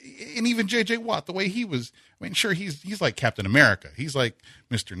the way, and even JJ Watt, the way he was. I mean, sure, he's like Captain America. He's like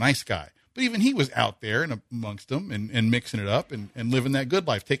Mr. Nice Guy. But even he was out there and amongst them and mixing it up and living that good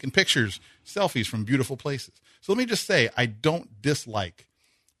life, taking pictures, selfies from beautiful places. So let me just say, I don't dislike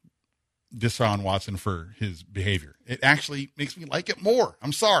Deshaun Watson for his behavior. It actually makes me like it more.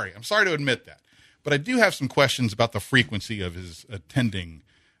 I'm sorry to admit that. But I do have some questions about the frequency of his attending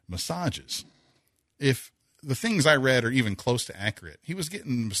massages. If the things I read are even close to accurate, he was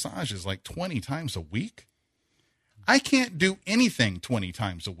getting massages like 20 times a week. I can't do anything 20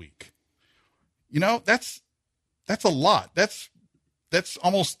 times a week. That's a lot. That's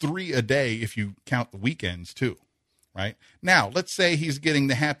almost 3 a day if you count the weekends too. right? Now, let's say he's getting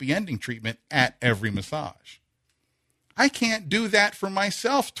the happy ending treatment at every massage. I can't do that for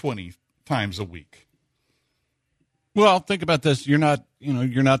myself 20 times a week. Well, think about this. You're not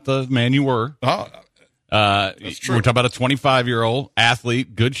the man you were. Oh, that's true. We're talking about a 25-year-old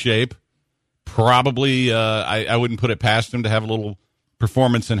athlete, good shape. Probably, I wouldn't put it past him to have a little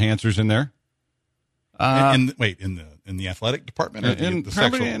performance enhancers in there. In the athletic department, or the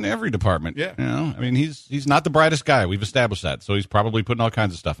sexual? In every department. Yeah. I mean, he's not the brightest guy. We've established that. So he's probably putting all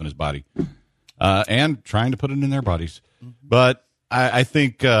kinds of stuff in his body, and trying to put it in their bodies. But I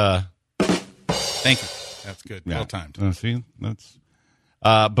think. Thank you. That's good. Yeah. Well timed. See, that's.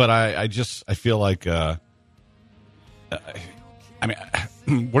 But I feel like. I mean,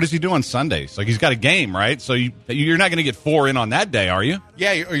 what does he do on Sundays? Like, he's got a game, right? So you're not going to get 4 in on that day, are you?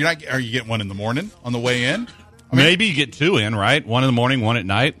 Yeah, you're not. Are you getting 1 in the morning on the way in? Maybe you get 2 in, right? 1 in the morning, 1 at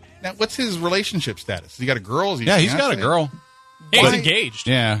night. Now, what's his relationship status? Has he got a girl? Yeah, he's got a girl. He's engaged.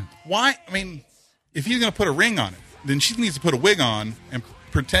 Yeah. Why? I mean, if he's going to put a ring on it, then she needs to put a wig on and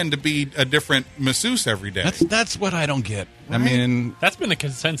pretend to be a different masseuse every day. That's what I don't get. Right? I mean, that's been the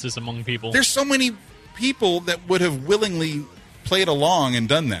consensus among people. There's so many people that would have willingly played along and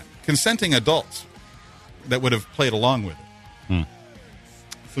done that. Consenting adults that would have played along with it.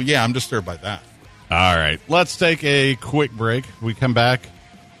 So, yeah, I'm disturbed by that. All right. Let's take a quick break. We come back.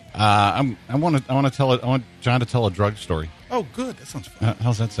 I want John to tell a drug story. Oh, good. That sounds fun.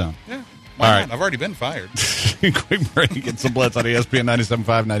 How's that sound? Yeah. All right. I've already been fired. Quick break. Get some Blitz on ESPN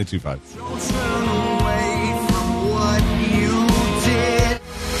 97.5, 92.5. Don't turn away from what you did.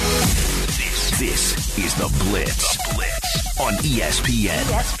 This is the Blitz. The Blitz on ESPN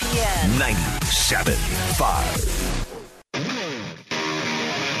 97.5.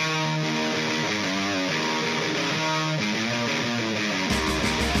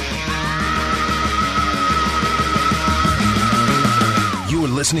 You're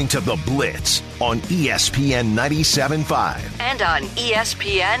listening to The Blitz on ESPN 97.5. And on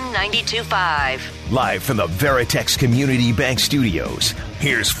ESPN 92.5. Live from the Veritex Community Bank Studios,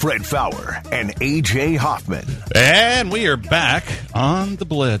 here's Fred Faour and A.J. Hoffman. And we are back on The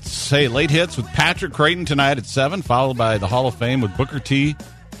Blitz. Hey, late hits with Patrick Creighton tonight at 7, followed by the Hall of Fame with Booker T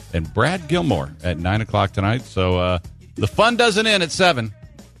and Brad Gilmore at 9 o'clock tonight. So the fun doesn't end at 7.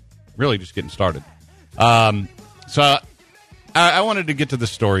 Really just getting started. So I wanted to get to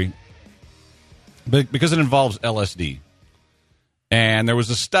this story because it involves LSD. And there was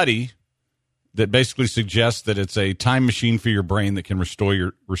a study that basically suggests that it's a time machine for your brain that can restore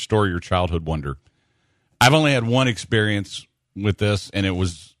your childhood wonder. I've only had one experience with this, and it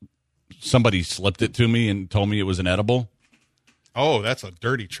was somebody slipped it to me and told me it was an edible. Oh, that's a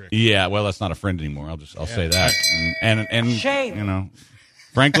dirty trick. Yeah, well, that's not a friend anymore. I'll say that. And shame. You know,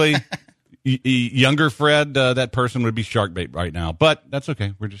 frankly, younger Fred, that person would be shark bait right now. But that's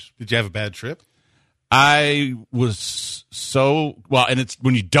okay. Did you have a bad trip? I was and it's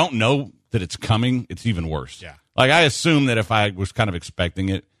when you don't know that it's coming, it's even worse. Yeah. Like, I assumed that if I was kind of expecting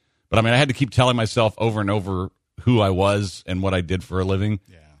it, but I mean, I had to keep telling myself over and over who I was and what I did for a living.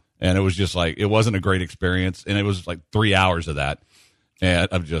 Yeah. And it was just like, it wasn't a great experience. And it was like 3 hours of that. And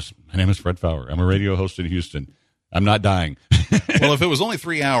my name is Fred Faour. I'm a radio host in Houston. I'm not dying. Well, if it was only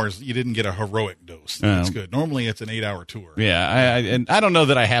 3 hours, you didn't get a heroic dose. That's good. Normally, it's an 8-hour tour. Yeah, and I don't know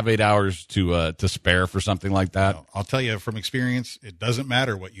that I have 8 hours to spare for something like that. No, I'll tell you from experience, it doesn't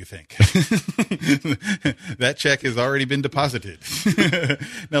matter what you think. That check has already been deposited.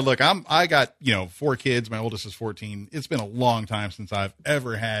 Now, look, I got 4 kids. My oldest is 14. It's been a long time since I've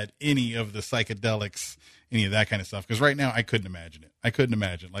ever had any of the psychedelics, any of that kind of stuff. Because right now, I couldn't imagine it. I couldn't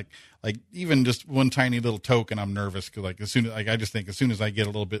imagine. Like even just one tiny little token, I'm nervous. Cause I just think as soon as I get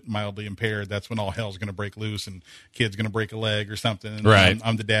a little bit mildly impaired, that's when all hell's going to break loose and kid's going to break a leg or something. And right.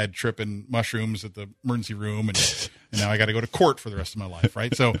 I'm the dad tripping mushrooms at the emergency room, and now I got to go to court for the rest of my life.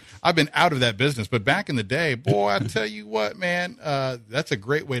 Right. So I've been out of that business, but back in the day, boy, I tell you what, man, that's a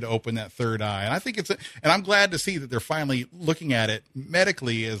great way to open that third eye. And I think and I'm glad to see that they're finally looking at it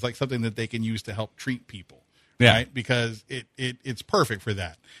medically as like something that they can use to help treat people. Yeah. Right? Because it's perfect for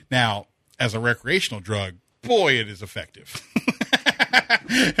that. Now, as a recreational drug, boy, it is effective.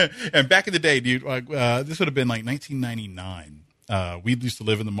 And back in the day, dude, this would have been like 1999. We used to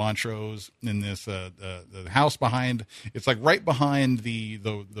live in the Montrose in this the house behind. It's like right behind the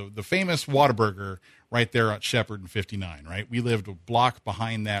famous Whataburger right there at Shepherd and 59. Right, we lived a block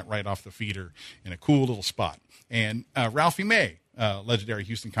behind that, right off the feeder, in a cool little spot. And Ralphie May, legendary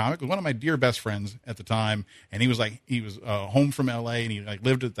Houston comic, was one of my dear best friends at the time, and he was home from LA, and he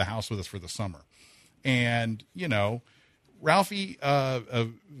lived at the house with us for the summer. And Ralphie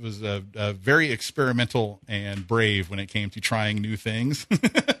was very experimental and brave when it came to trying new things,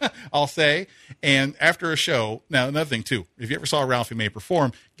 I'll say. And after a show, now another thing too, if you ever saw Ralphie May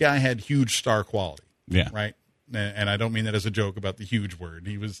perform, guy had huge star quality. Yeah. Right? And I don't mean that as a joke about the huge word.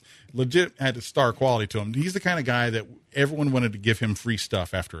 He was legit, had a star quality to him. He's the kind of guy that everyone wanted to give him free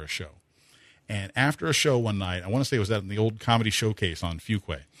stuff after a show. And after a show one night, I want to say it was at the old comedy showcase on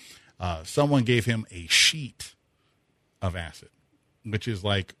Fuquay, someone gave him a sheet of acid, which is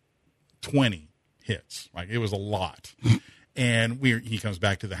like 20 hits. Like it was a lot. And he comes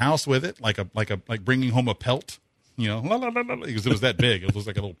back to the house with it, like bringing home a pelt, because it was that big. It was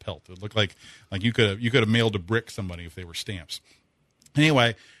like a little pelt. It looked like you could have mailed a brick somebody if they were stamps.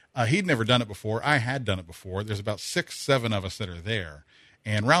 Anyway, he'd never done it before. I had done it before. There's about 6-7 of us that are there.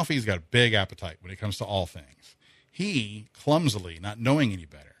 And Ralphie's got a big appetite when it comes to all things. He, clumsily, not knowing any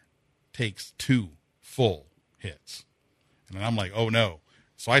better, takes 2 full hits. And then I'm like, oh, no.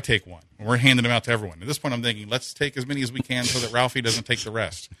 So I take one. And we're handing them out to everyone. At this point, I'm thinking, let's take as many as we can so that Ralphie doesn't take the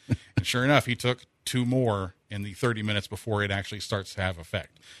rest. And sure enough, he took 2 more in the 30 minutes before it actually starts to have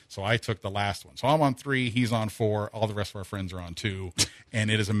effect. So I took the last one. So I'm on 3. He's on 4. All the rest of our friends are on 2.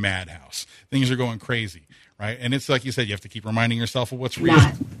 And it is a madhouse. Things are going crazy. Right? And it's like you said, you have to keep reminding yourself of what's real.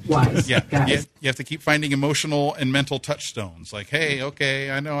 Not wise, yeah, guys. You have to keep finding emotional and mental touchstones. Like, hey,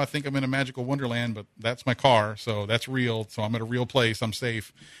 okay, I think I'm in a magical wonderland, but that's my car, so that's real. So I'm at a real place. I'm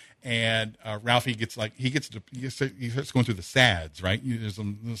safe. And Ralphie he starts going through the sads, right? There's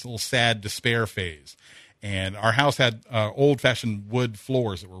this little sad despair phase. And our house had old-fashioned wood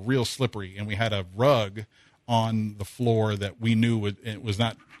floors that were real slippery, and we had a rug on the floor that we knew it was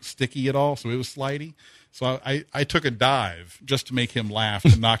not sticky at all, so it was slidey. So I took a dive just to make him laugh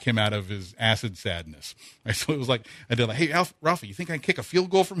and knock him out of his acid sadness. Right? So it was like I did hey Ralphie, you think I can kick a field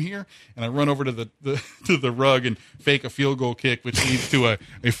goal from here? And I run over to the rug and fake a field goal kick, which leads to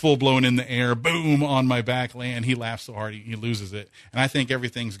a full blown in the air boom on my back land. He laughs so hard he loses it, and I think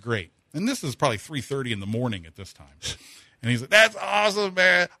everything's great. And this is probably 3:30 in the morning at this time. And he's like, "That's awesome,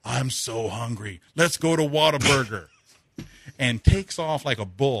 man! I'm so hungry. Let's go to Whataburger." And takes off like a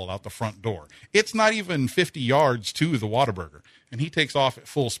bull out the front door. It's not even 50 yards to the Whataburger. And he takes off at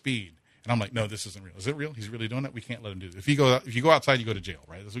full speed. And I'm like, no, this isn't real. Is it real? He's really doing it? We can't let him do this. If you go outside, you go to jail,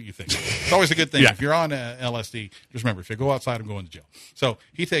 right? That's what you think. It's always a good thing. Yeah. If you're on LSD, just remember, if you go outside, I'm going to jail. So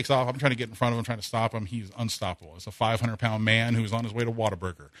he takes off. I'm trying to get in front of him, trying to stop him. He's unstoppable. It's a 500-pound man who's on his way to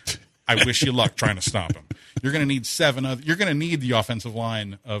Whataburger. I wish you luck trying to stop him. You're going to need you're going to need the offensive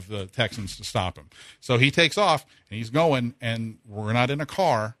line of the Texans to stop him. So he takes off, and he's going, and we're not in a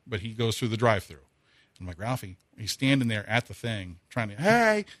car, but he goes through the drive-thru. I'm like, Ralphie, he's standing there at the thing trying to,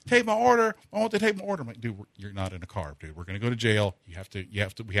 hey, take my order. I want to take my order. I'm like, dude, you're not in a car, dude. We're going to go to jail. We have to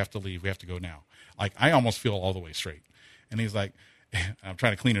leave. We have to go now. Like, I almost feel all the way straight. And he's like, I'm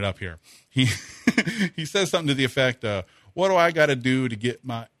trying to clean it up here. He says something to the effect, what do I got to do to get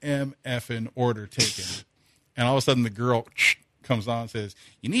my MFing order taken? And all of a sudden the girl comes on and says,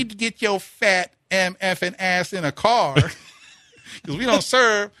 you need to get your fat MFing ass in a car because we don't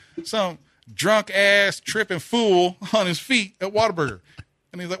serve some drunk ass tripping fool on his feet at Whataburger.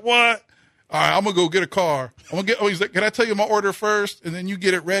 And he's like, what? All right, I'm going to go get a car. He's like, can I tell you my order first? And then you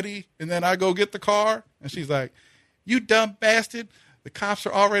get it ready. And then I go get the car. And she's like, you dumb bastard. The cops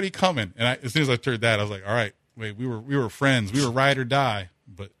are already coming. And as soon as I heard that, I was like, all right. Wait, we were friends. We were ride or die,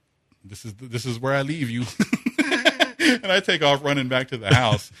 but this is where I leave you. And I take off running back to the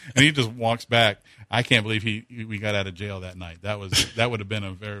house, and he just walks back. I can't believe we got out of jail that night. That would have been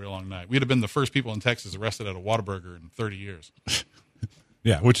a very long night. We'd have been the first people in Texas arrested at a Whataburger in 30 years.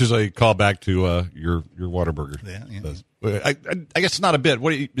 Yeah, which is a callback to your Whataburger. Yeah. I guess it's not a bit.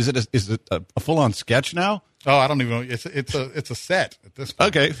 What is it? Is it a full on sketch now? Oh, I don't even know. It's a set at this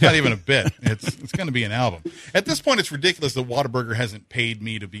point. Okay. It's not even a bit. It's going to be an album. At this point, it's ridiculous that Whataburger hasn't paid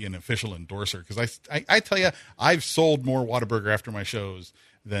me to be an official endorser because I tell you, I've sold more Whataburger after my shows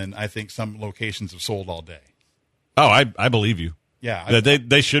than I think some locations have sold all day. Oh, I believe you. Yeah.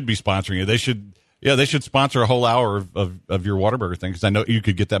 They should be sponsoring you. They should sponsor a whole hour of your Whataburger thing because I know you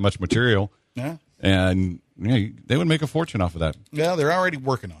could get that much material. Yeah. And they would make a fortune off of that. Yeah, they're already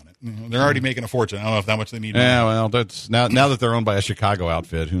working on it. They're already making a fortune. I don't know if that much they need. Yeah, well, that's now that they're owned by a Chicago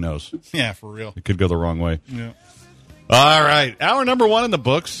outfit, who knows? Yeah, for real. It could go the wrong way. Yeah. All right. Hour number 1 in the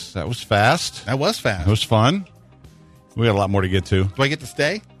books. That was fast. That was fast. It was fun. We got a lot more to get to. Do I get to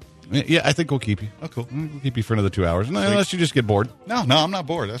stay? Yeah, I think we'll keep you. Oh, cool. We'll keep you for another 2 hours. Unless you just get bored. No, I'm not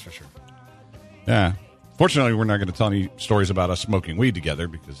bored. That's for sure. Yeah. Fortunately, we're not going to tell any stories about us smoking weed together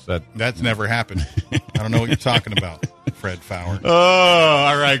because that's never happened. I don't know what you're talking about, Fred Faour. Oh,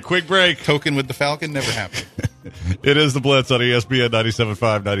 all right. Quick break. Token with the Falcon never happened. It is the Blitz on ESPN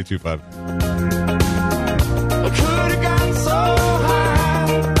 97.5,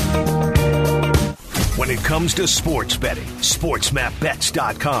 92.5. When it comes to sports betting,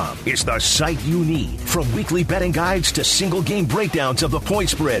 SportsMapBets.com is the site you need. From weekly betting guides to single game breakdowns of the point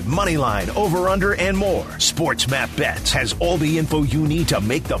spread, money line, over-under, and more, SportsMap Bets has all the info you need to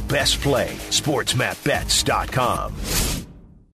make the best play. SportsMapBets.com.